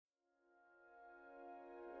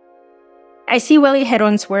I see Willie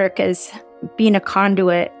Geron's work as being a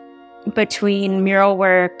conduit between mural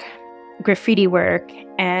work, graffiti work,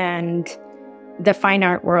 and the fine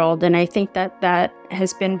art world. And I think that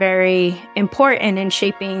has been very important in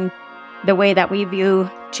shaping the way that we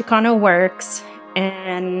view Chicano works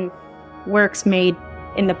and works made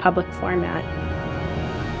in the public format.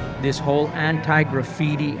 This whole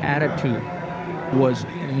anti-graffiti attitude was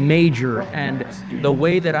major, and the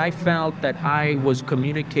way that I felt that I was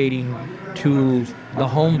communicating to the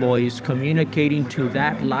homeboys, communicating to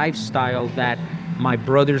that lifestyle that my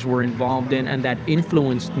brothers were involved in and that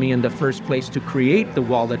influenced me in the first place to create The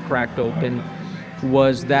Wall That Cracked Open,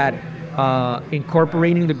 was that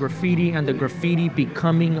incorporating the graffiti and the graffiti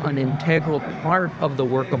becoming an integral part of the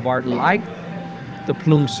work of art, like the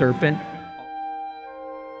plumed serpent.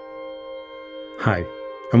 Hi,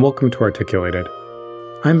 and welcome to Articulated.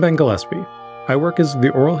 I'm Ben Gillespie. I work as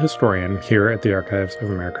the oral historian here at the Archives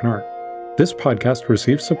of American Art. This podcast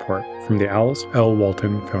receives support from the Alice L.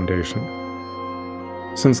 Walton Foundation.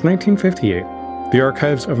 Since 1958, the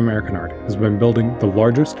Archives of American Art has been building the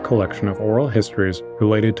largest collection of oral histories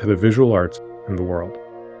related to the visual arts in the world.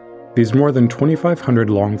 These more than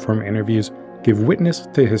 2,500 long-form interviews give witness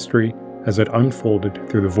to history as it unfolded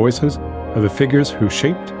through the voices of the figures who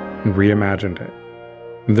shaped and reimagined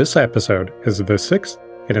it. This episode is the sixth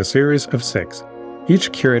in a series of 6,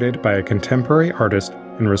 each curated by a contemporary artist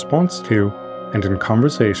in response to and in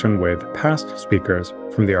conversation with past speakers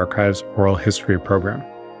from the Archives Oral History program.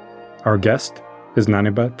 Our guest is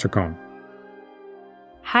Naniba Chacon.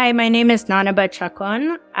 Hi, my name is Naniba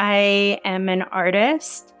Chacon. I am an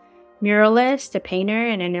artist, muralist, a painter,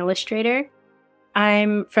 and an illustrator.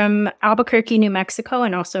 I'm from Albuquerque, New Mexico,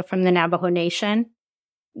 and also from the Navajo Nation.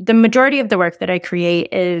 The majority of the work that I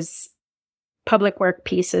create is public work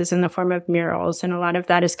pieces in the form of murals, and a lot of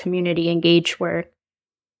that is community engaged work.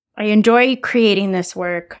 I enjoy creating this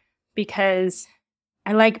work because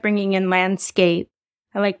I like bringing in landscape.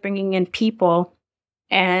 I like bringing in people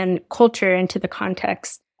and culture into the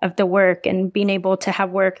context of the work and being able to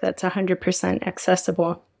have work that's 100%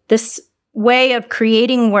 accessible. This way of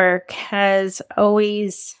creating work has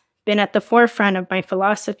always been at the forefront of my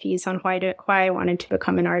philosophies on why I wanted to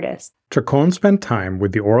become an artist. Chacon spent time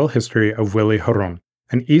with the oral history of Willie Geron,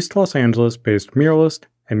 an East Los Angeles-based muralist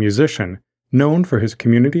and musician known for his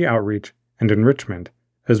community outreach and enrichment,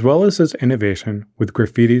 as well as his innovation with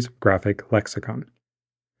graffiti's graphic lexicon.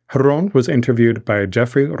 Geron was interviewed by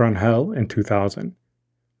Jeffrey Rangel in 2000.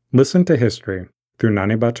 Listen to history through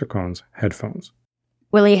Naniba Chacon's headphones.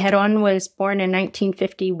 Willie Geron was born in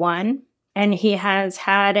 1951, and he has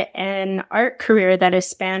had an art career that has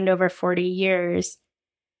spanned over 40 years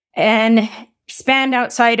and spanned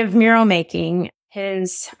outside of mural making.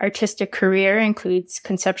 His artistic career includes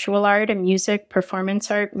conceptual art and music,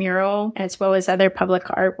 performance art, mural, as well as other public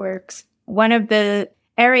artworks. One of the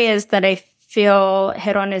areas that I feel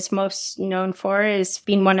Geron is most known for is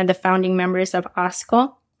being one of the founding members of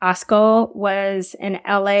OSCO. OSCO was an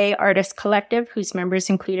LA artist collective whose members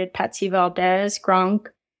included Patsy Valdez, Gronk,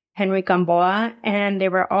 Henry Gamboa, and they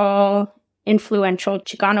were all influential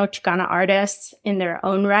Chicana artists in their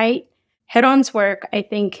own right. Geron's work, I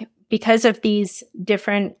think, because of these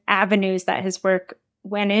different avenues that his work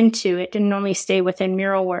went into, it didn't only stay within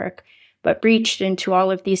mural work, but breached into all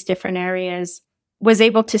of these different areas, was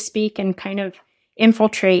able to speak and kind of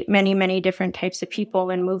infiltrate many, many different types of people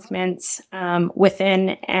and movements within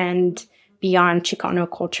and beyond Chicano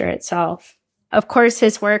culture itself. Of course,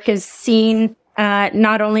 his work is seen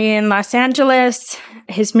not only in Los Angeles.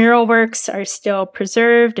 His mural works are still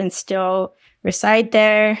preserved and still reside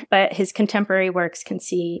there, but his contemporary works can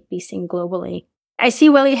be seen globally. I see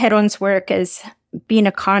Willie Geron's work as being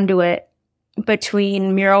a conduit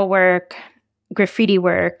between mural work, graffiti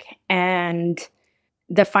work, and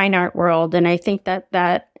the fine art world. And I think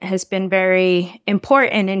that has been very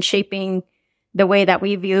important in shaping the way that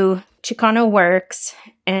we view Chicano works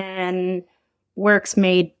and works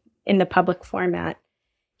made in the public format.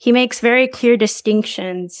 He makes very clear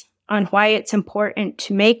distinctions on why it's important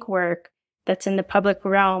to make work that's in the public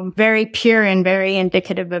realm, very pure and very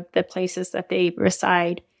indicative of the places that they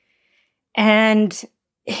reside. And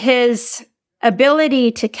his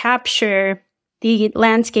ability to capture the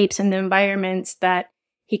landscapes and the environments that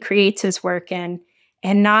he creates his work in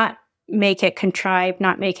and not make it contrived,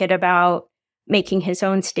 not make it about making his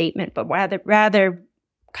own statement, but rather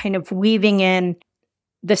kind of weaving in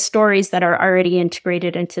the stories that are already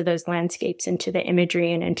integrated into those landscapes, into the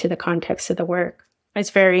imagery and into the context of the work.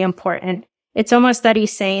 It's very important. It's almost that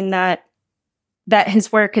he's saying that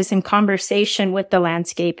his work is in conversation with the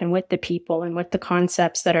landscape and with the people and with the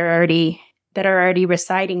concepts that are already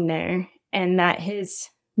residing there. and that his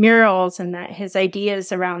murals and that his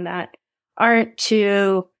ideas around that aren't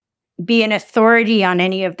to be an authority on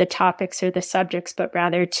any of the topics or the subjects, but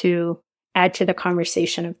rather to add to the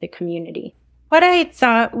conversation of the community. What I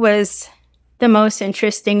thought was the most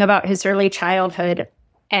interesting about his early childhood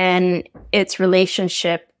and its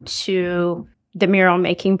relationship to the mural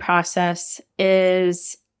making process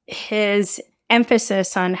is his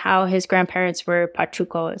emphasis on how his grandparents were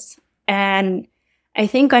Pachucos. And I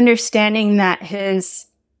think understanding that his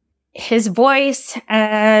voice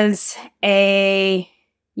as a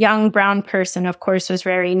young brown person, of course, was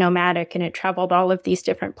very nomadic, and it traveled all of these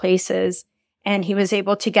different places. And he was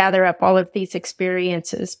able to gather up all of these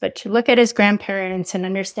experiences. But to look at his grandparents and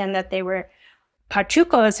understand that they were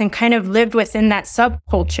Pachucos and kind of lived within that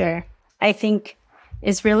subculture, I think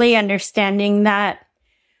is really understanding that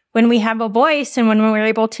when we have a voice and when we're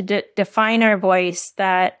able to define our voice,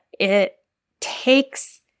 that it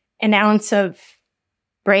takes an ounce of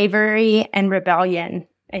bravery and rebellion,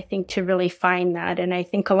 I think, to really find that. And I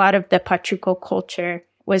think a lot of the Pachuco culture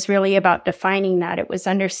was really about defining that. It was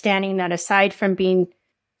understanding that aside from being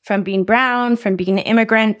brown, from being an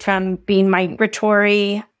immigrant, from being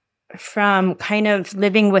migratory, from kind of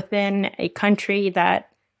living within a country that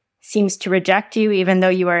seems to reject you, even though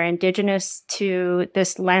you are indigenous to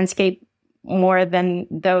this landscape more than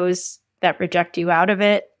those that reject you out of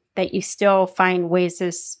it, that you still find ways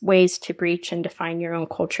to breach and define your own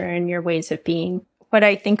culture and your ways of being. What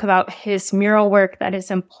I think about his mural work that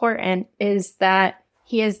is important is that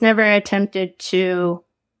he has never attempted to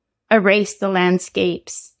erase the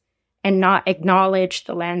landscapes and not acknowledge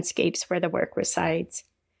the landscapes where the work resides.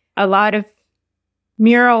 A lot of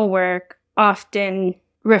mural work often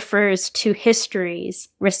refers to histories,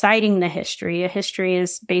 reciting the history. A history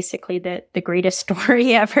is basically the greatest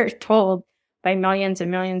story ever told by millions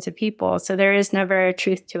and millions of people. So there is never a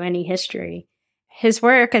truth to any history. His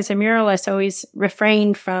work as a muralist always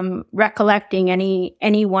refrained from recollecting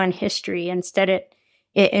any one history. Instead, it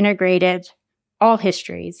integrated all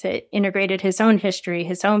histories. It integrated his own history,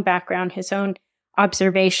 his own background, his own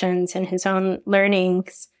observations, and his own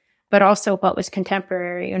learnings, but also what was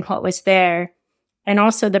contemporary and what was there, and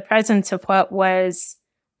also the presence of what was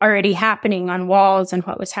already happening on walls and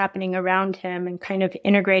what was happening around him, and kind of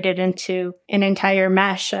integrated into an entire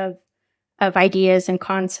mesh of ideas and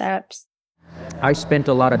concepts. I spent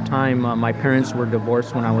a lot of time, my parents were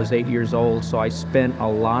divorced when I was 8 years old, so I spent a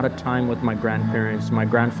lot of time with my grandparents. My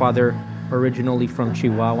grandfather, originally from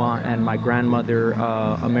Chihuahua, and my grandmother,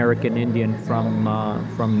 American Indian from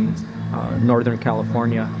Northern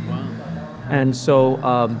California. And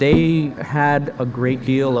so they had a great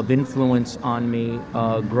deal of influence on me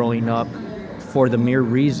growing up, for the mere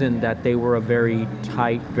reason that they were a very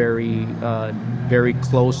tight, very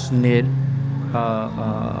close-knit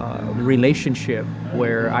relationship,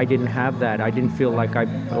 where I didn't have that. I didn't feel like I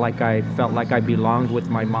felt like I belonged with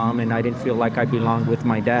my mom, and I didn't feel like I belonged with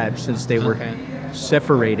my dad. Since they were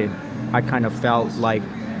separated, I kind of felt like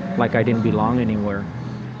I didn't belong anywhere.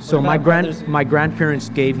 So my grandparents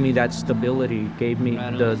gave me that stability, gave me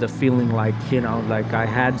the feeling like, like I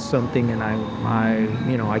had something, and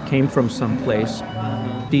I came from someplace.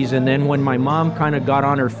 And then when my mom kind of got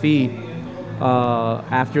on her feet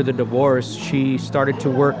after the divorce, she started to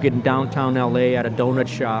work in downtown LA at a donut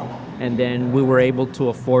shop, and then we were able to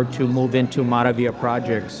afford to move into Maravilla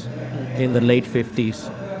Projects in the late 50s.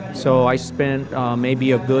 So I spent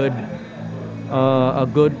maybe a good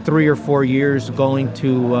 3 or 4 years going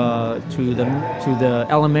to the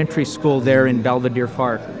elementary school there in Belvedere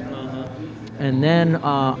Park. And then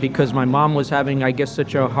because my mom was having, I guess,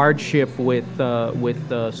 such a hardship with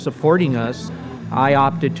supporting us, I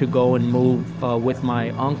opted to go and move with my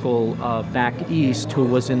uncle back east, who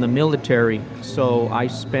was in the military. So I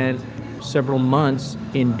spent several months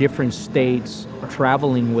in different states,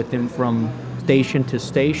 traveling with him from station to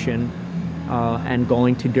station, and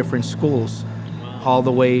going to different schools, all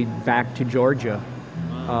the way back to Georgia.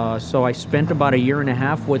 So I spent about 1.5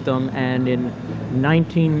 years with them, and in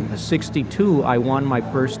 1962 I won my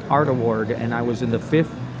first art award, and I was in the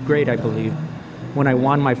 5th grade, I believe, when I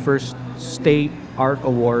won my first state art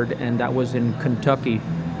award, and that was in Kentucky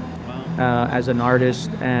as an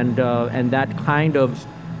artist, and that kind of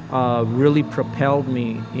really propelled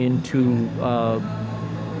me into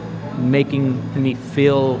making me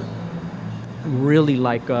feel really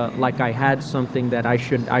like I had something that I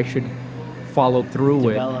should follow through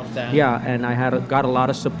with. That. Yeah, and I got a lot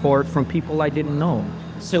of support from people I didn't know.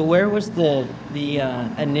 So where was the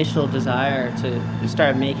initial desire to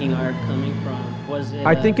start making art coming from? Was it?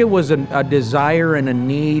 I think it was a desire and a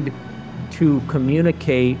need to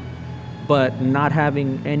communicate but not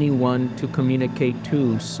having anyone to communicate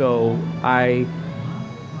to. So I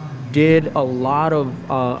did a lot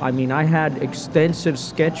of, I had extensive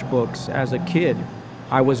sketchbooks as a kid.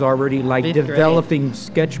 I was already like Fifth grade. developing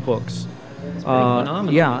sketchbooks. It's pretty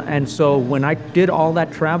phenomenal. Yeah, and so when I did all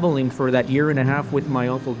that traveling for that year and a half with my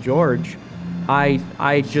Uncle George,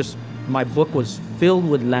 my book was filled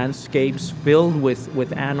with landscapes, filled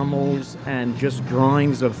with animals, and just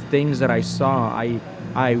drawings of things that I saw.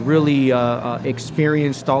 I really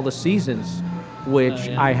experienced all the seasons, which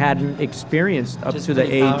I hadn't experienced up Just to the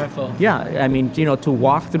pretty age. powerful. Yeah, I mean, to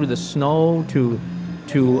walk through the snow, to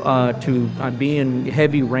be in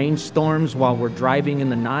heavy rainstorms while we're driving in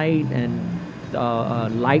the night, and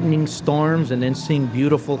lightning storms, and then seeing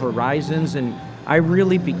beautiful horizons. And I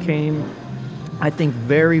really became, I think,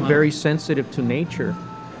 very, very sensitive to nature.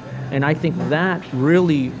 And I think that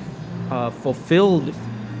really fulfilled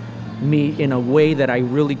me in a way that I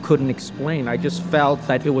really couldn't explain. I just felt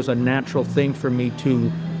that it was a natural thing for me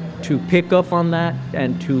to pick up on that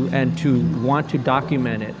and to want to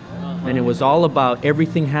document it. And it was all about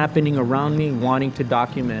everything happening around me, wanting to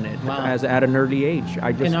document it. Wow. As at an early age.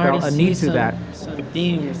 I just An felt artist a need sees to that. some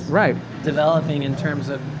themes Right. developing in terms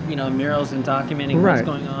of murals and documenting Right. what's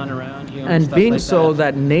going on around you And stuff being like so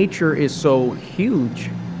that nature is so huge,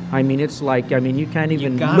 I mean, it's like, I mean, you can't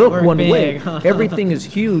even gotta look work one big, way. huh? Everything is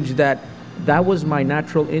huge. That was my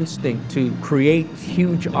natural instinct, to create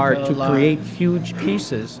huge art, to build art. create huge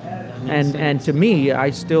pieces. And to me, I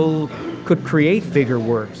still could create bigger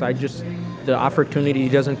works. The opportunity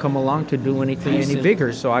doesn't come along to do anything any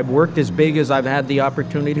bigger. So I've worked as big as I've had the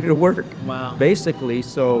opportunity to work. Wow. Basically,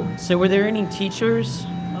 so So were there any teachers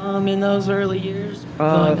in those early years,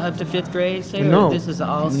 going up to 5th grade, say? no. Or this is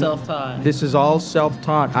all self-taught? this is all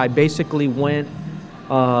self-taught. I basically went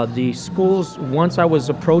the schools, once I was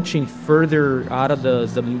approaching further out of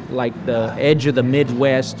the edge of the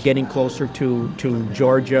Midwest, getting closer to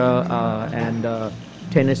Georgia and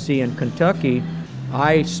Tennessee and Kentucky.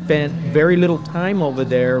 I spent very little time over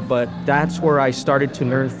there, but that's where I started to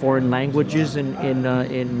learn foreign languages in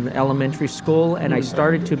elementary school, and I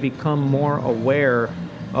started to become more aware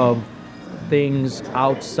of things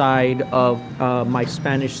outside of my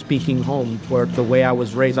Spanish-speaking home, where the way I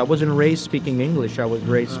was raised. I wasn't raised speaking English. I was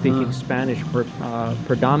raised speaking Spanish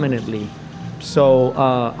predominantly. So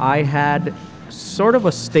I had sort of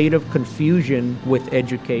a state of confusion with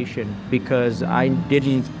education, because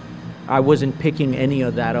I wasn't picking any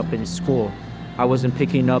of that up in school. I wasn't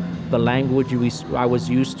picking up the language I was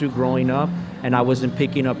used to growing up, and I wasn't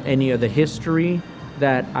picking up any of the history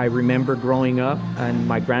that I remember growing up, and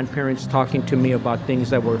my grandparents talking to me about things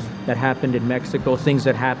that happened in Mexico, things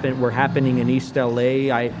that were happening in East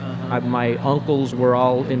LA. My uncles were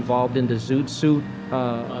all involved in the Zoot Suit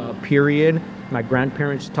period. My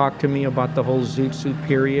grandparents talked to me about the whole Zoot Suit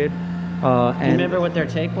period. Do you remember what their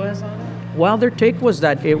take was on it? Well, their take was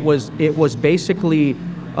that it was basically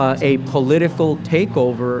a political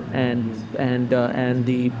takeover, and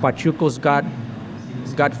the Pachucos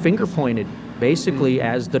got finger pointed basically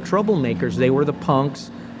as the troublemakers. They were the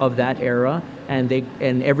punks of that era, and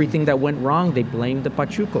everything that went wrong, they blamed the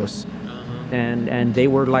Pachucos, and they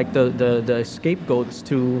were like the scapegoats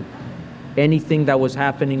to anything that was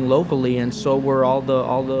happening locally, and so were all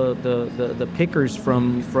the pickers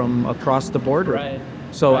from across the border. Right.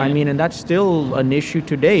 So Right. I mean, and that's still an issue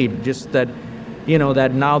today. Just that,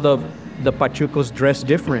 that now the Pachucos dress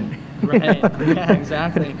different. Right. Yeah,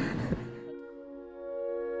 exactly.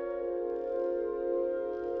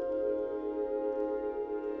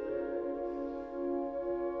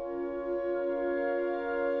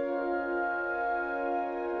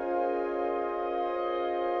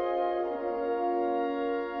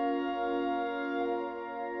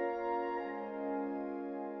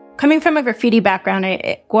 Coming from a graffiti background,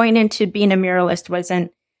 going into being a muralist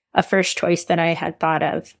wasn't a first choice that I had thought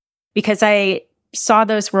of, because I saw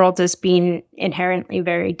those worlds as being inherently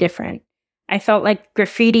very different. I felt like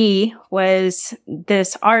graffiti was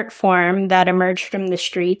this art form that emerged from the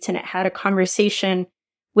streets, and it had a conversation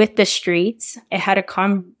with the streets. It had a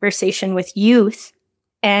conversation with youth,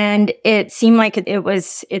 and it seemed like it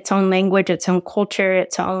was its own language, its own culture,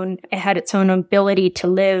 it had its own ability to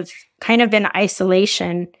live kind of in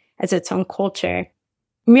isolation as its own culture.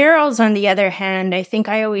 Murals, on the other hand, I think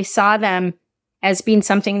I always saw them as being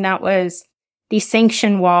something that was these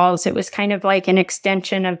sanctioned walls. It was kind of like an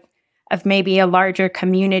extension of maybe a larger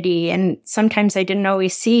community. And sometimes I didn't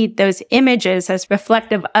always see those images as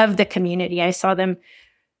reflective of the community. I saw them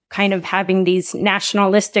kind of having these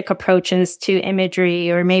nationalistic approaches to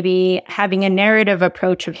imagery, or maybe having a narrative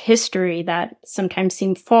approach of history that sometimes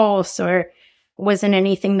seemed false or wasn't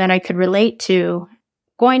anything that I could relate to.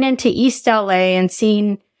 Going into East LA and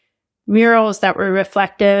seeing murals that were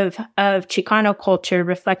reflective of Chicano culture,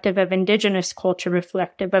 reflective of indigenous culture,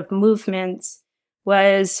 reflective of movements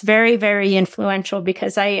was very, very influential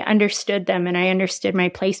because I understood them and I understood my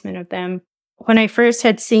placement of them. When I first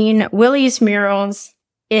had seen Willie's murals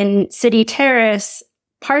in City Terrace,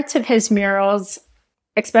 parts of his murals,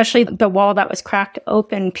 especially the wall that was cracked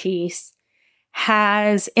open piece,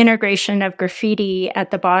 has integration of graffiti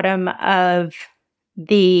at the bottom of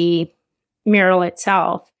the mural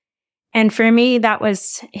itself. And for me, that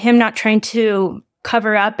was him not trying to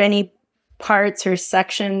cover up any parts or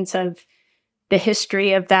sections of the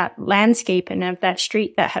history of that landscape and of that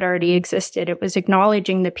street that had already existed. It was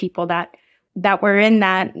acknowledging the people that were in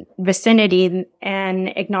that vicinity and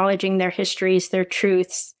acknowledging their histories, their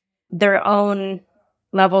truths, their own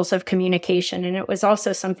levels of communication. And it was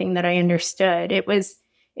also something that I understood. It was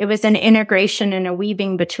an integration and a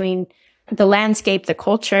weaving between the landscape, the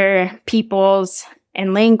culture, peoples,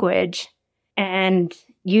 and language, and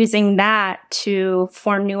using that to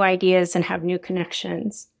form new ideas and have new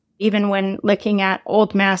connections. Even when looking at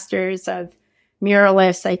old masters of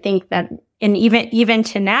muralists, I think that, and even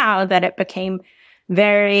to now, that it became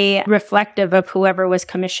very reflective of whoever was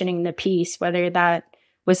commissioning the piece, whether that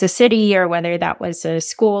was a city or whether that was a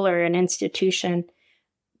school or an institution.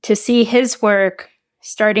 To see his work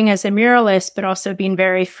starting as a muralist, but also being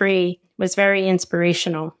very free, was very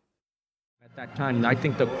inspirational. At that time, I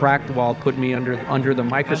think the cracked wall put me under the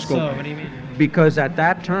microscope. How so? What do you mean? Because at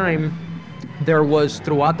that time, there was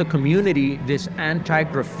throughout the community this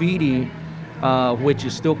anti-graffiti, which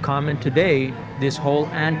is still common today. This whole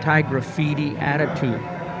anti-graffiti attitude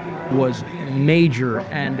was major,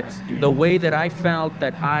 and the way that I felt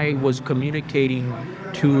that I was communicating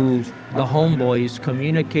to the homeboys,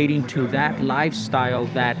 communicating to that lifestyle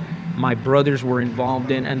that my brothers were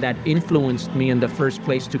involved in and that influenced me in the first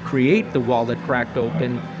place to create the wall that cracked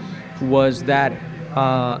open, was that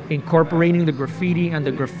incorporating the graffiti and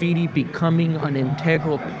the graffiti becoming an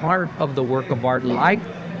integral part of the work of art, like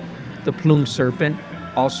the Plume Serpent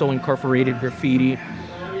also incorporated graffiti.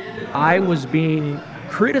 I was being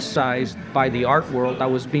criticized by the art world. I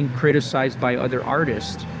was being criticized by other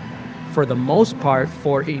artists, for the most part,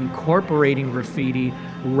 for incorporating graffiti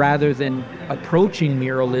rather than approaching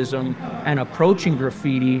muralism and approaching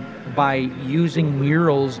graffiti by using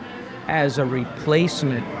murals as a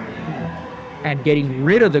replacement and getting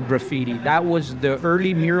rid of the graffiti. That was the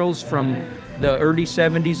early murals from the early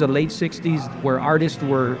 70s or late 60s, where artists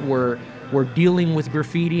were dealing with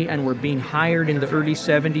graffiti and were being hired in the early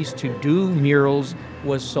 70s to do murals,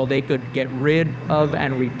 was so they could get rid of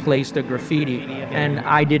and replace the graffiti. And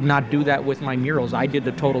I did not do that with my murals. I did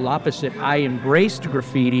the total opposite. I embraced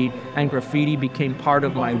graffiti, and graffiti became part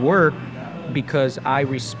of my work because I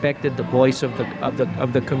respected the voice of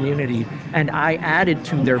the community, and I added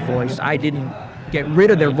to their voice. I didn't get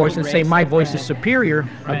rid of their voice and say my voice is superior.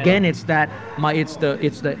 Again, it's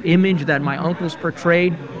the image that my uncles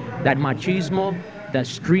portrayed, that machismo, that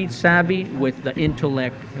street savvy with the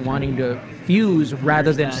intellect wanting to fuse,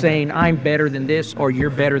 rather than saying I'm better than this or you're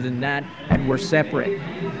better than that and we're separate.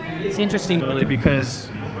 It's interesting, Really, because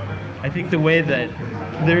I think the way that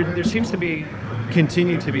there seems to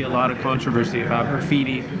continue to be a lot of controversy about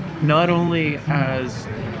graffiti, not only as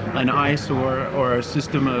an eyesore or a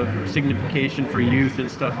system of signification for youth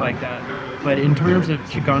and stuff like that, but in terms of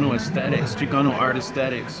Chicano aesthetics, Chicano art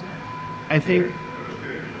aesthetics. I think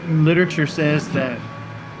literature says that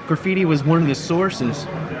graffiti was one of the sources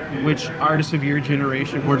which artists of your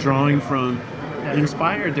generation were drawing from that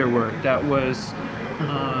inspired their work, that was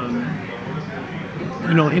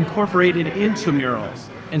incorporated into murals.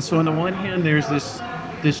 And so on the one hand, there's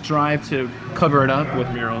this drive to cover it up with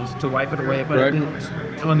murals, to wipe it away, but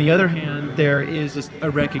on the other hand, there is a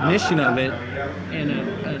recognition of it and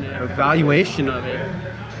an evaluation of it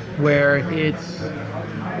where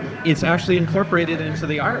it's actually incorporated into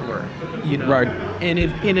the artwork, Right. And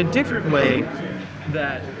in a different way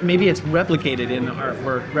that maybe it's replicated in the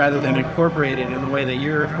artwork rather than incorporated in the way that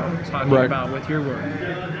you're talking about with your work.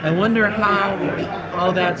 I wonder how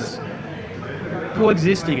all that's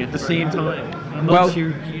coexisting at the same time amongst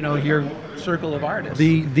your circle of artists.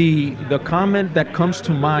 The comment that comes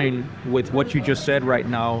to mind with what you just said right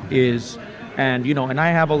now is, and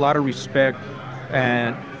I have a lot of respect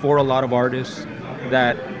and for a lot of artists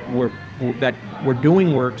that were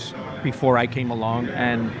doing works before I came along,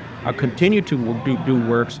 and I continue to do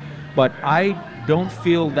works, but I don't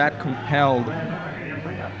feel that compelled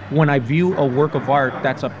when I view a work of art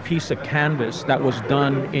that's a piece of canvas that was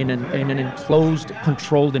done in an enclosed,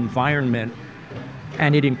 controlled environment,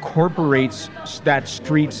 and it incorporates that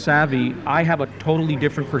street savvy, I have a totally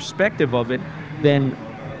different perspective of it than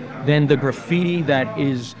the graffiti that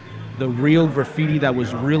is the real graffiti that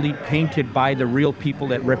was really painted by the real people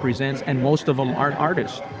that represents, and most of them aren't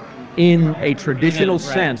artists. In a traditional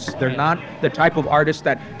sense, they're not the type of artists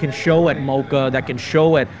that can show at MoCA, that can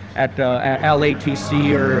show at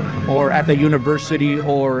LATC or at the university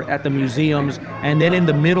or at the museums. And then in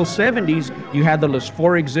the middle 70s, you had the Los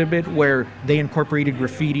Four exhibit where they incorporated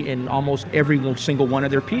graffiti in almost every single one of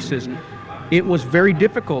their pieces. It was very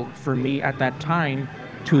difficult for me at that time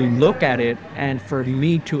to look at it and for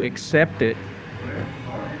me to accept it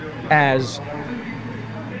as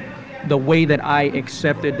the way that I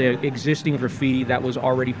accepted the existing graffiti that was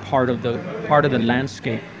already part of the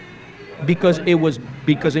landscape, because it was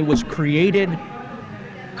created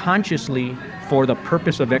consciously for the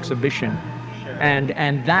purpose of exhibition,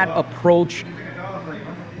 and that approach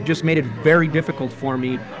just made it very difficult for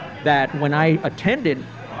me. That when I attended,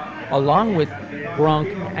 along with Bronk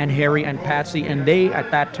and Harry and Patsy, and they at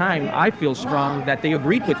that time, I feel strong that they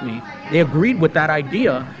agreed with me. They agreed with that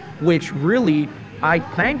idea, which really I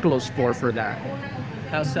thank Los Four for that.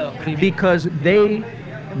 How so? Because they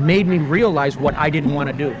made me realize what I didn't want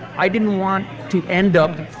to do. I didn't want to end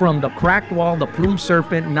up from the cracked wall, the plume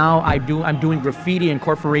serpent. Now I'm doing graffiti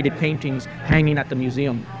incorporated paintings hanging at the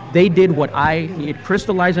museum. They did it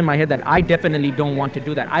crystallized in my head that I definitely don't want to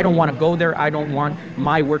do that. I don't want to go there. I don't want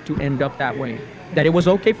my work to end up that way. That it was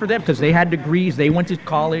okay for them because they had degrees, they went to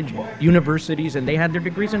college, universities, and they had their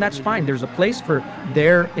degrees, and that's fine. There's a place for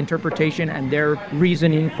their interpretation and their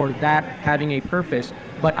reasoning for that having a purpose.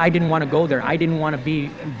 But I didn't want to go there. I didn't want to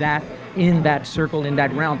be in that circle, in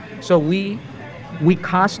that realm. So we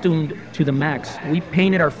costumed to the max. We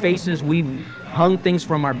painted our faces, we hung things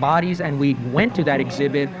from our bodies, and we went to that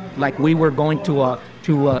exhibit like we were going to a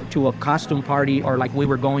costume party, or like we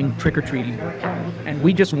were going trick-or-treating. And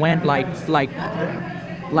we just went like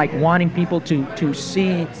wanting people to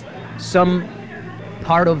see some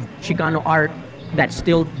part of Chicano art that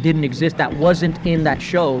still didn't exist, that wasn't in that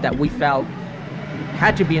show, that we felt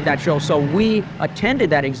had to be in that show. So we attended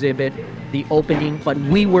that exhibit, the opening, but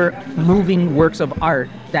we were moving works of art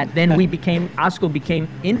that then ASCO became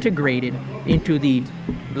integrated into the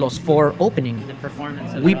Los Four opening. The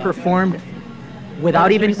performance. We performed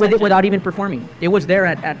without even performing. It was there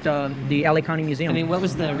at the LA County Museum. I mean, what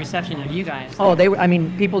was the reception of you guys? Oh,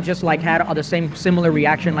 people just like had the same similar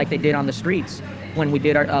reaction like they did on the streets when we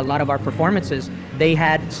did a lot of our performances. They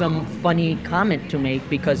had some funny comment to make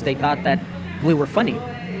because they thought that we were funny.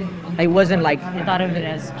 It wasn't like... They thought of it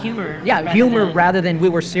as humor. Yeah, rather than we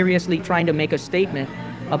were seriously trying to make a statement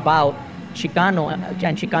about Chicano and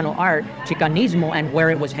Chicano art, Chicanismo, and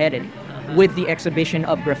where it was headed with the exhibition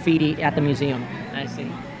of graffiti at the museum. I see.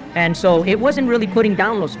 And so it wasn't really putting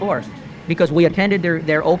down Los Four, because we attended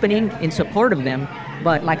their opening in support of them.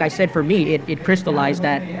 But like I said, for me, it crystallized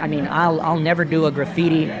that, I mean, I'll never do a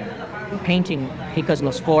graffiti painting because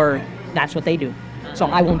Los Four, that's what they do. So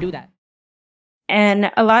I won't do that.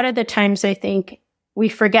 And a lot of the times I think we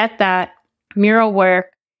forget that mural work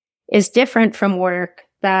is different from work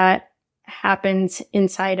that happens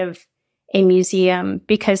inside of a museum,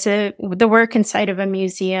 because the work inside of a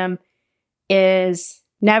museum is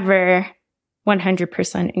never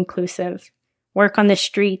 100% inclusive. Work on the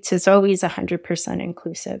streets is always 100%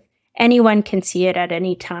 inclusive. Anyone can see it at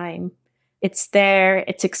any time. It's there,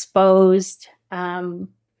 it's exposed.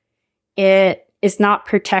 It is not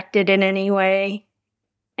protected in any way.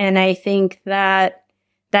 And I think that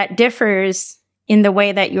differs in the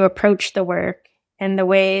way that you approach the work and the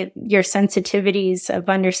way your sensitivities of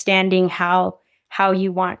understanding how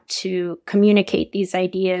you want to communicate these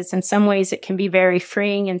ideas. In some ways, it can be very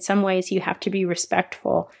freeing. In some ways, you have to be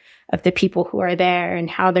respectful of the people who are there and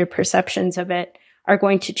how their perceptions of it are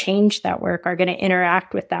going to change that work, are going to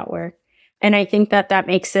interact with that work. And I think that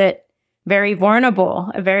makes it very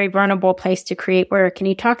vulnerable, a very vulnerable place to create work. And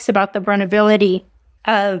he talks about the vulnerability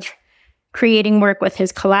of creating work with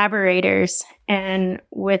his collaborators and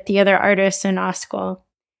with the other artists in ASCO.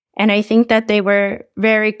 And I think that they were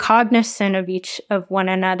very cognizant of each of one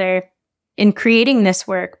another in creating this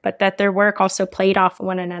work, but that their work also played off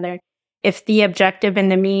one another. If the objective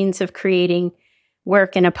and the means of creating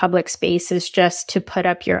work in a public space is just to put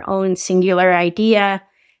up your own singular idea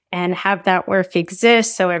and have that work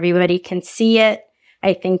exist so everybody can see it,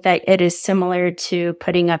 I think that it is similar to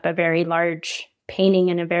putting up a very large painting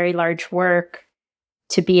and a very large work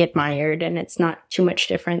to be admired. And it's not too much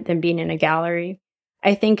different than being in a gallery.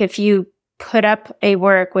 I think if you put up a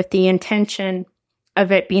work with the intention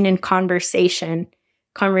of it being in conversation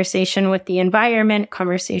with the environment,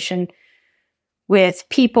 conversation with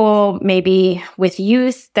people, maybe with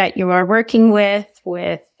youth that you are working with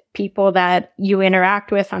people that you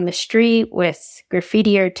interact with on the street, with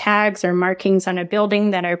graffiti or tags or markings on a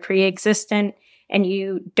building that are pre-existent, and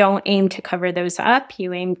you don't aim to cover those up.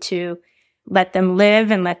 You aim to let them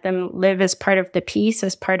live and let them live as part of the piece,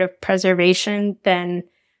 as part of preservation, then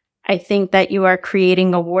I think that you are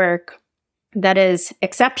creating a work that is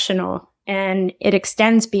exceptional, and it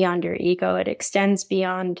extends beyond your ego. It extends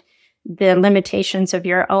beyond the limitations of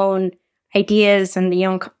your own ideas and the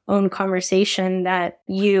own conversation that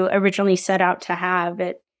you originally set out to have.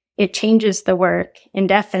 It changes the work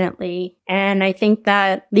indefinitely. And I think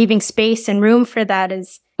that leaving space and room for that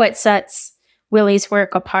is what sets Willie's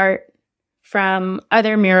work apart from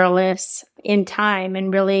other muralists in time,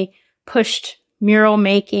 and really pushed mural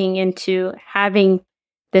making into having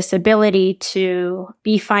this ability to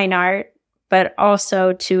be fine art, but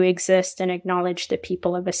also to exist and acknowledge the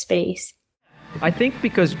people of a space. I think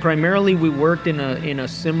because primarily we worked in a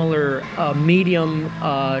similar medium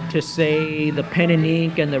to say the pen and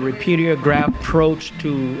ink and the repudiograph approach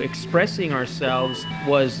to expressing ourselves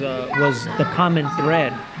was the common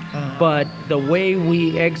thread. But the way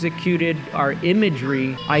we executed our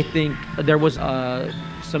imagery, I think there was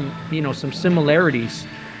some similarities.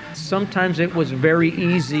 Sometimes it was very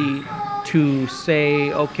easy to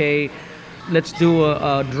say, okay, let's do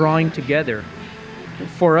a drawing together.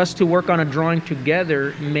 For us to work on a drawing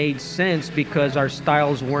together made sense because our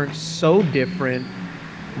styles weren't so different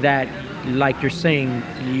that, like you're saying,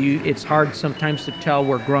 it's hard sometimes to tell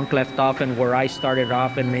where Grunk left off and where I started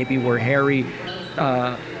off, and maybe where Harry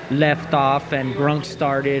left off and Grunk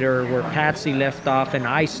started, or where Patsy left off and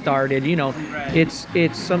I started.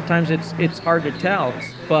 It's sometimes it's hard to tell.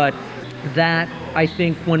 But that, I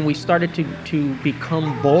think, when we started to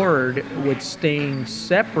become bored with staying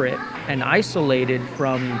separate and isolated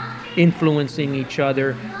from influencing each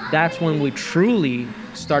other, that's when we truly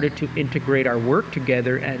started to integrate our work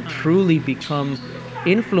together and truly become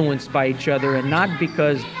influenced by each other. And not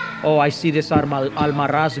because, oh, I see this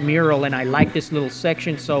Almaraz mural and I like this little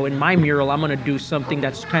section, so in my mural I'm going to do something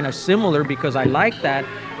that's kind of similar because I like that.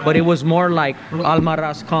 But it was more like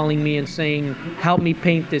Almaraz calling me and saying, help me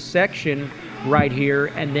paint this section right here,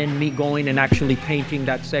 and then me going and actually painting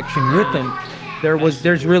that section with him.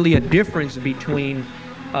 There's really a difference between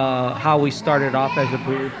how we started off as a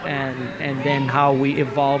group and then how we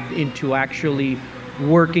evolved into actually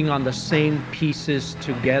working on the same pieces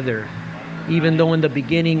together. Even though in the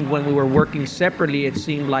beginning, when we were working separately, it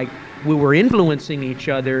seemed like we were influencing each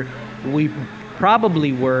other, we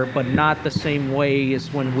probably were, but not the same way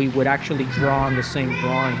as when we would actually draw on the same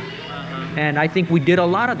drawing. And I think we did a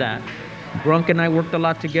lot of that. Grunk and I worked a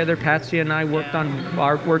lot together. Patsy and I worked on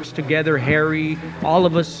artworks together. Harry, all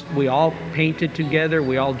of us, we all painted together.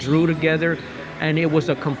 We all drew together. And it was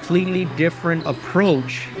a completely different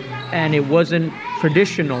approach. And it wasn't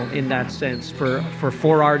traditional in that sense for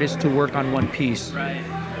four artists to work on one piece. Right.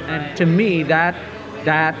 And to me, that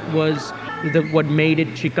was what made it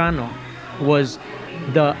Chicano, was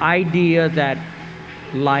the idea that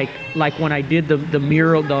like when I did the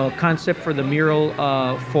mural, the concept for the mural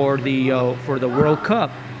for the World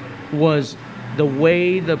Cup, was the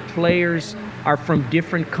way the players are from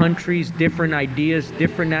different countries, different ideas,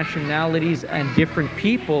 different nationalities, and different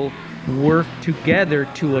people work together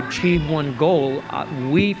to achieve one goal.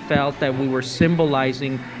 We felt that we were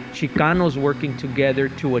symbolizing Chicanos working together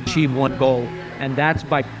to achieve one goal, and that's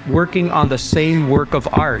by working on the same work of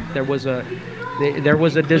art. There was a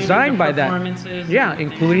design by that. Yeah,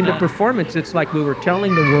 including the performance. It's like we were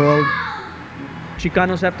telling the world,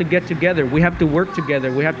 Chicanos have to get together. We have to work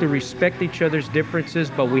together. We have to respect each other's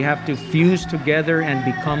differences, but we have to fuse together and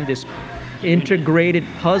become this integrated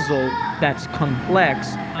puzzle that's complex.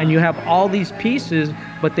 And you have all these pieces,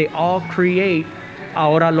 but they all create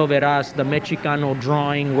Ahora Lo Verás, the Mexicano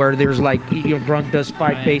drawing, where there's like, Grunk does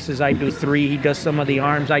 5 faces, I do 3, he does some of the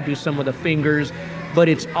arms, I do some of the fingers, but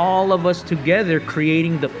it's all of us together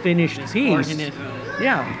creating the finished piece.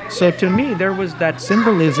 Yeah, so to me, there was that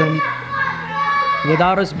symbolism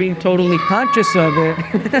without us being totally conscious of it.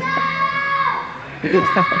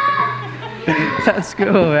 That's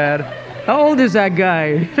cool, man. How old is that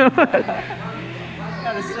guy?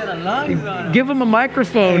 Gotta set a lungs on him. Give him a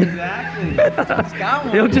microphone. Exactly. He's got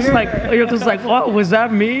one. You're just like, what was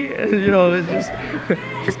that me? It's just.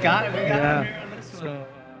 He's got it. We got Yeah. it here on this one.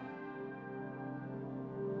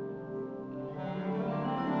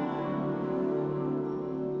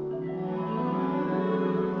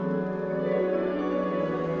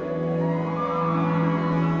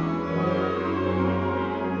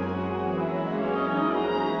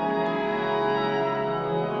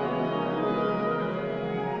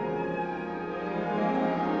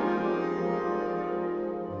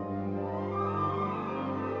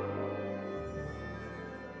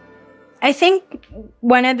 I think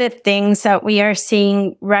one of the things that we are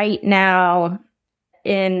seeing right now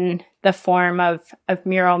in the form of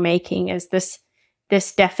mural making is this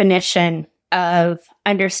definition of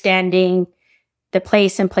understanding the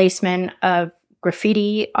place and placement of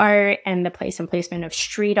graffiti art and the place and placement of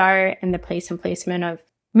street art and the place and placement of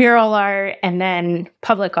mural art and then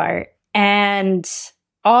public art. And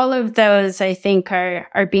all of those, I think,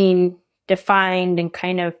 are being defined and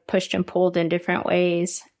kind of pushed and pulled in different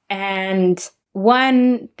ways. And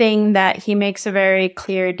one thing that he makes a very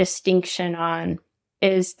clear distinction on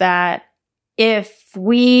is that if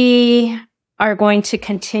we are going to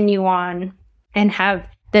continue on and have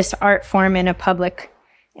this art form in a public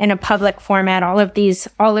format, all of these,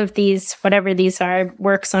 whatever these are,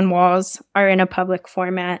 works on walls are in a public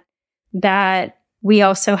format, that we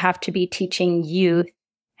also have to be teaching youth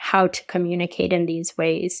how to communicate in these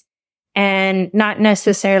ways. And not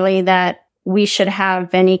necessarily that we should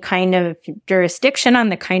have any kind of jurisdiction on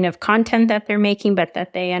the kind of content that they're making, but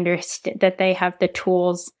that they understand, that they have the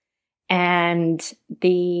tools and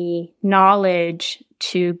the knowledge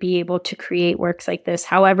to be able to create works like this,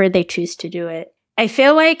 however they choose to do it. I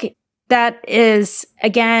feel like that is,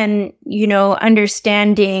 again,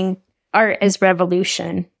 understanding art as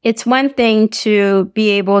revolution. It's one thing to be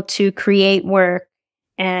able to create work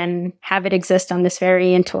and have it exist on this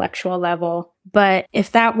very intellectual level. But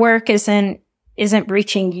if that work isn't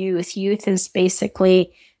reaching youth is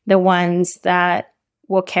basically the ones that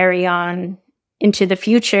will carry on into the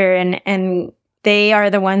future. And they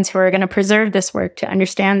are the ones who are going to preserve this work, to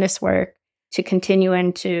understand this work, to continue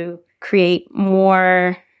and to create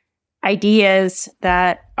more ideas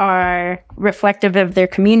that are reflective of their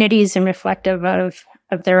communities and reflective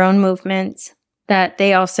of their own movements, that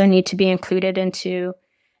they also need to be included into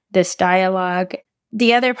this dialogue.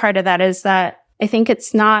 The other part of that is that I think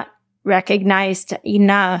it's not recognized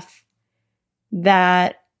enough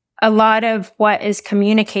that a lot of what is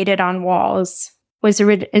communicated on walls is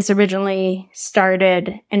originally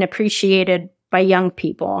started and appreciated by young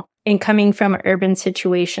people. In coming from urban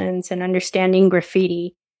situations and understanding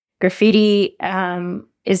graffiti. Graffiti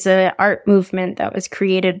is an art movement that was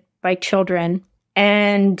created by children.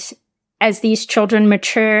 And as these children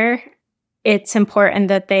mature, it's important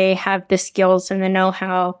that they have the skills and the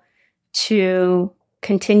know-how to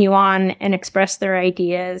continue on and express their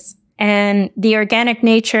ideas. And the organic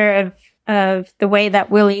nature of the way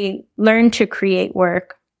that Willie learned to create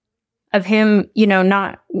work, of him,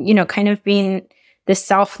 kind of being this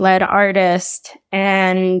self-led artist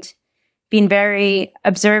and being very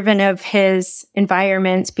observant of his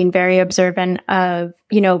environments, being very observant of,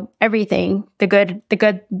 everything, the good,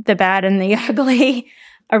 the bad, and the ugly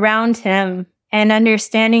around him, and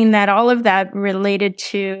understanding that all of that related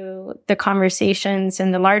to the conversations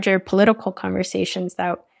and the larger political conversations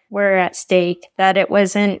that were at stake, that it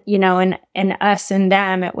wasn't, an us and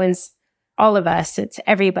them, it was all of us, it's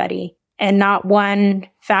everybody. And not one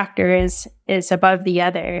factor is above the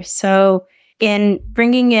other. So in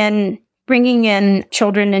bringing in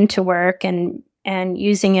children into work and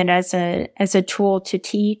using it as a tool to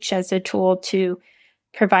teach, as a tool to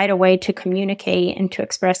provide a way to communicate and to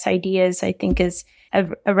express ideas, I think is a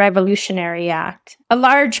revolutionary act. A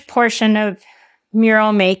large portion of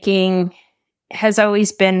mural making has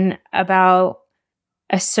always been about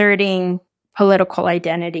asserting political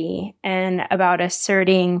identity and about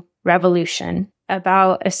asserting revolution,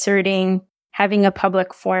 about asserting having a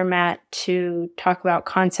public format to talk about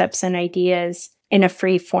concepts and ideas in a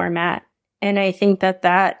free format. And I think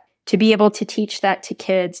that to be able to teach that to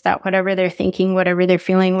kids, that whatever they're thinking, whatever they're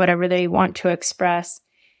feeling, whatever they want to express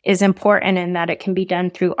is important, and that it can be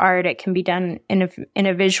done through art, it can be done in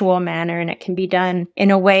a visual manner, and it can be done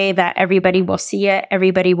in a way that everybody will see it,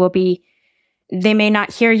 they may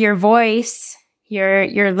not hear your voice,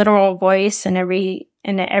 your literal voice in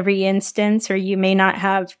every instance, or you may not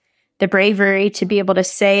have the bravery to be able to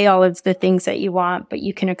say all of the things that you want, but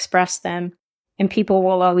you can express them, and people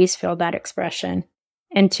will always feel that expression.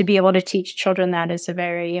 And to be able to teach children that is a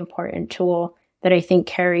very important tool that I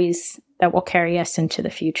think will carry us into the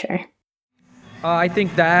future. I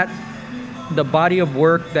think that the body of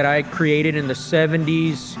work that I created in the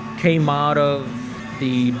 70s came out of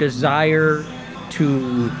the desire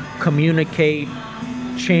to communicate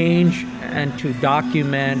change and to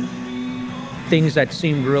document things that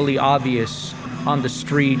seemed really obvious on the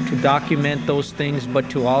street, to document those things, but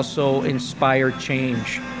to also inspire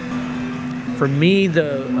change. For me,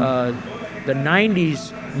 the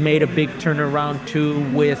 90s made a big turnaround too,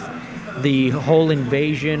 with the whole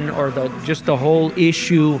invasion, or the whole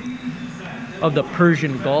issue of the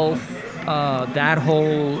Persian Gulf. That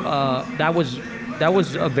was that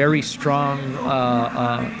was a very strong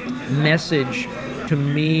message to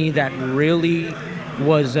me. That really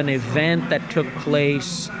was an event that took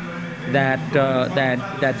place that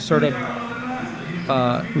sort of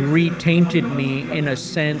retainted me in a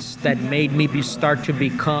sense, that made me start to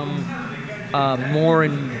become more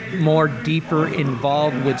and more deeper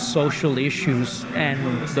involved with social issues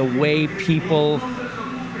and the way people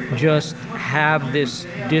just have this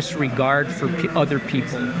disregard for other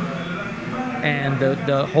people. And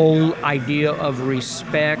the whole idea of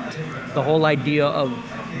respect, the whole idea of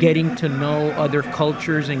getting to know other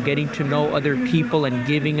cultures and getting to know other people and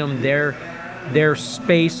giving them their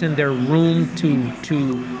space and their room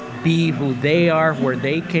to be who they are, where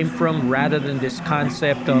they came from, rather than this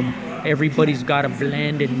concept of everybody's got to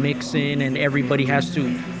blend and mix in and everybody has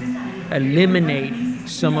to eliminate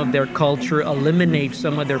some of their culture, eliminate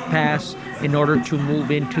some of their past in order to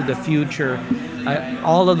move into the future.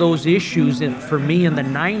 All of those issues, and for me in the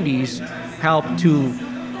 90s, helped to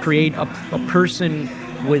create a person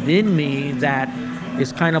within me that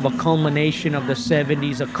is kind of a culmination of the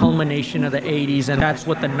 70s, a culmination of the 80s, and that's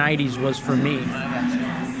what the 90s was for me.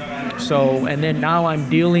 So, and then now I'm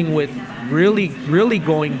dealing with really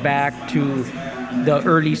going back to the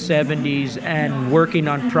early 70s and working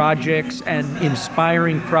on projects and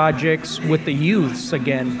inspiring projects with the youths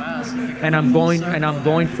again. And I'm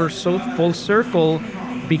going for full circle,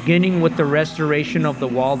 beginning with the restoration of the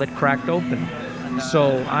wall that cracked open.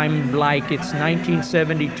 So I'm like, it's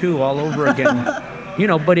 1972 all over again.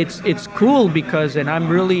 But it's cool because, and I'm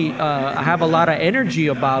really, I have a lot of energy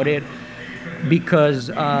about it,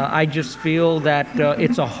 because I just feel that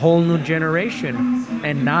it's a whole new generation.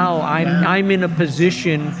 And now I'm in a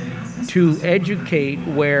position to educate,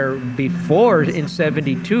 where before in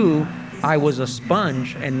 72, I was a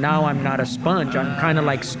sponge, and now I'm not a sponge. I'm kind of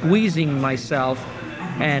like squeezing myself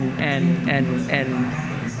and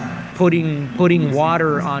putting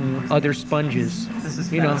water on other sponges.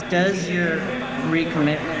 Does your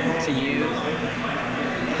recommitment to youth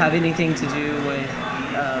have anything to do with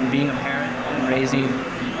being a parent and raising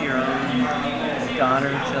your own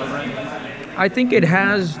daughter, children? I think it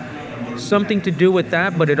has something to do with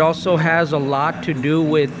that, but it also has a lot to do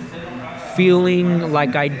with feeling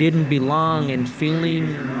like I didn't belong and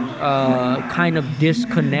feeling kind of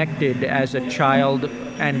disconnected as a child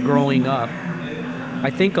and growing up. I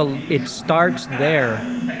think it starts there.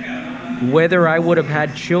 Whether I would have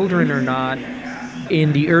had children or not,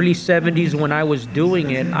 in the early 70s when I was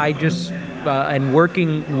doing it, I just, and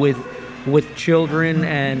working with children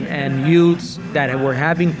and youths that were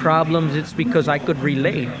having problems, it's because I could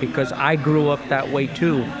relate, because I grew up that way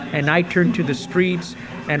too. And I turned to the streets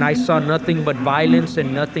and I saw nothing but violence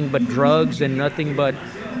and nothing but drugs and nothing but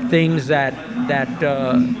things that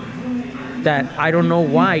I don't know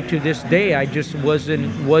why to this day I just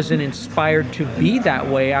wasn't inspired to be that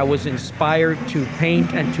way. I was inspired to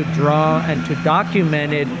paint and to draw and to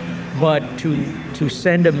document it, but to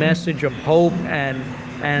send a message of hope and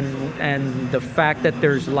the fact that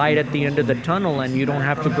there's light at the end of the tunnel and you don't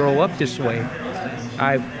have to grow up this way.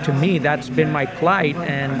 To me, that's been my plight,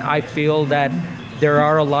 and I feel that there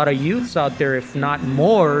are a lot of youths out there, if not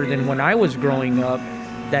more than when I was growing up,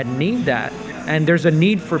 that need that. And there's a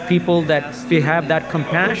need for people that have that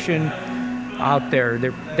compassion out there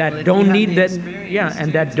that don't need that,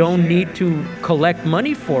 and that don't need to collect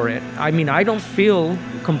money for it. I mean, I don't feel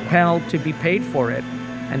compelled to be paid for it.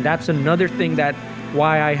 And that's another thing that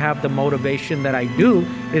why I have the motivation that I do,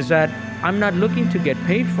 is that I'm not looking to get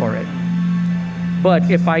paid for it. But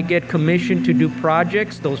if I get commissioned to do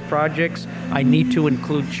projects, those projects, I need to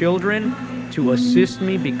include children to assist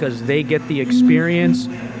me, because they get the experience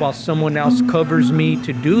while someone else covers me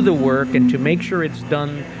to do the work and to make sure it's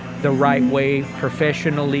done the right way,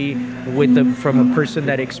 professionally, from a person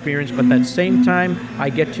that experienced. But at the same time, I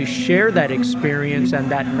get to share that experience and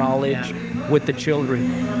that knowledge with the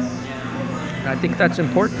children. And I think that's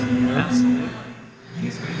important.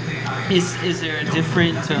 Is there a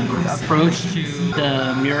different approach to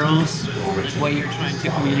the murals, what you're trying to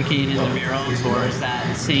communicate in the murals, or is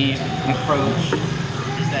that same approach,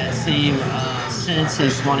 is that same sense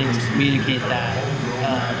as wanting to communicate that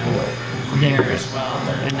there as well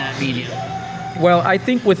in that medium? Well, I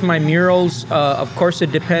think with my murals, of course,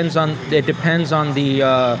 it depends on the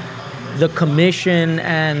commission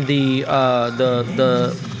and the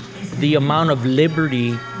amount of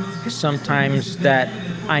liberty sometimes that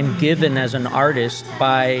I'm given as an artist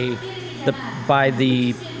by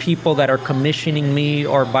the people that are commissioning me,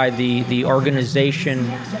 or by the organization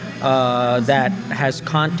that has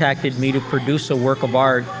contacted me to produce a work of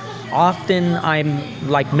art. often I'm,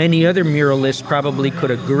 like many other muralists probably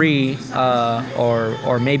could agree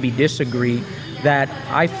or maybe disagree, that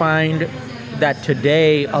I find that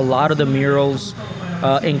today a lot of the murals,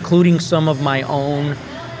 including some of my own,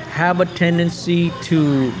 have a tendency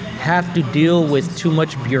to have to deal with too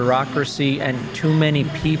much bureaucracy and too many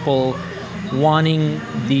people wanting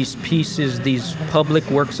these pieces, these public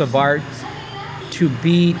works of art, to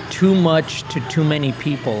be too much to too many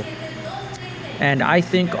people. And I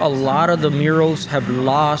think a lot of the murals have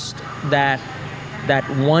lost that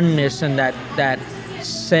oneness and that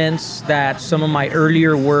sense that some of my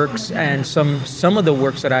earlier works and some of the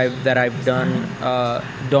works that I've done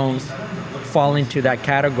don't fall into that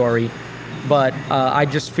category. But I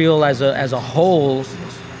just feel as a whole,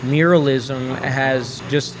 muralism has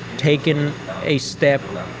just taken a step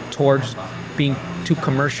towards being too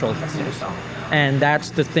commercial. And that's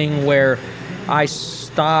the thing where I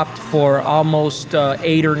stopped for almost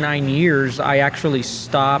 8 or 9 years. I actually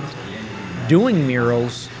stopped doing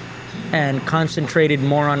murals and concentrated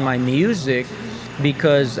more on my music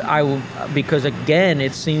because again,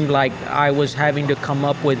 it seemed like I was having to come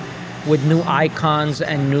up with new icons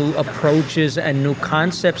and new approaches and new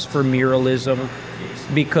concepts for muralism,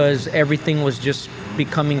 because everything was just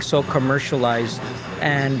becoming so commercialized.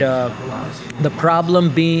 And the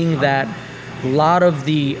problem being that a lot of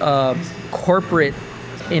the corporate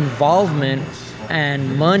involvement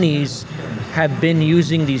and monies have been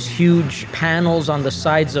using these huge panels on the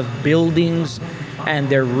sides of buildings, and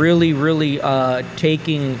they're really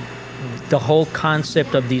taking the whole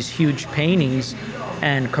concept of these huge paintings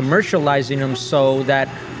and commercializing them so that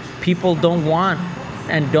people don't want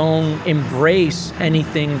and don't embrace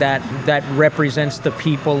anything that represents the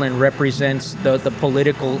people and represents the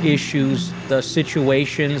political issues, the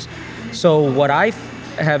situations. So what I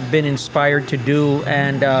have been inspired to do,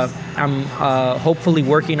 and I'm hopefully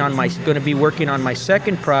going to be working on my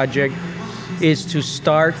second project, is to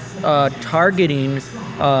start targeting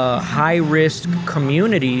high-risk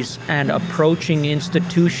communities and approaching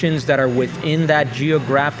institutions that are within that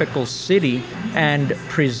geographical city and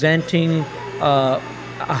presenting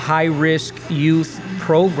high-risk youth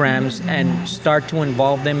programs and start to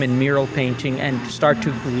involve them in mural painting and start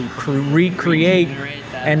to recreate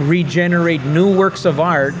and regenerate new works of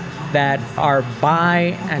art that are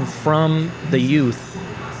by and from the youth,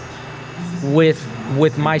 with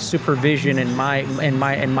my supervision and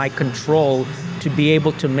my control, to be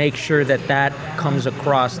able to make sure that comes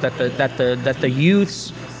across, that the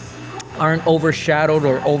youths aren't overshadowed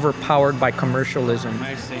or overpowered by commercialism.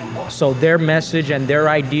 So their message and their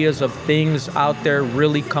ideas of things out there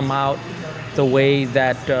really come out the way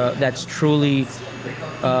that's truly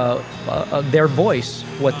their voice,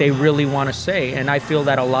 what they really want to say. And I feel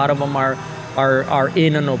that a lot of them are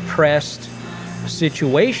in an oppressed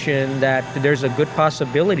situation, that there's a good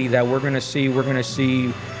possibility that we're going to see,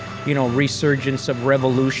 resurgence of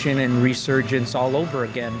revolution and resurgence all over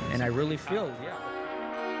again. And I really feel,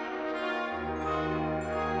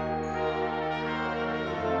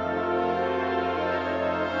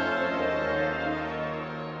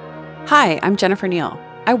 Hi, I'm Jennifer Neal.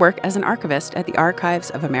 I work as an archivist at the Archives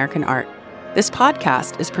of American Art. This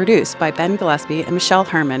podcast is produced by Ben Gillespie and Michelle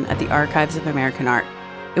Herman at the Archives of American Art.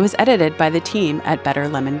 It was edited by the team at Better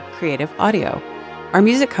Lemon Creative Audio. Our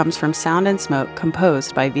music comes from Sound and Smoke,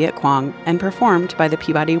 composed by Viet Quang and performed by the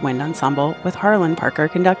Peabody Wind Ensemble with Harlan Parker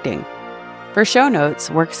conducting. For show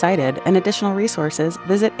notes, works cited, and additional resources,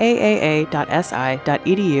 visit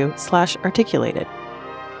aaa.si.edu/articulated.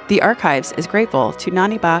 The Archives is grateful to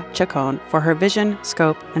Naniba Chacon for her vision,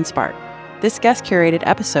 scope, and spark. This guest-curated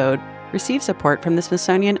episode received support from the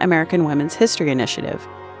Smithsonian American Women's History Initiative.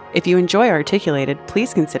 If you enjoy Articulated,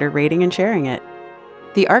 please consider rating and sharing it.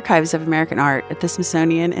 The Archives of American Art at the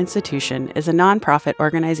Smithsonian Institution is a nonprofit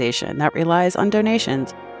organization that relies on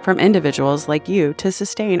donations from individuals like you to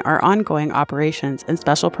sustain our ongoing operations and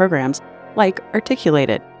special programs like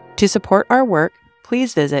Articulated. To support our work,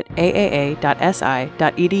 please visit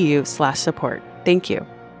aaa.si.edu/support. Thank you.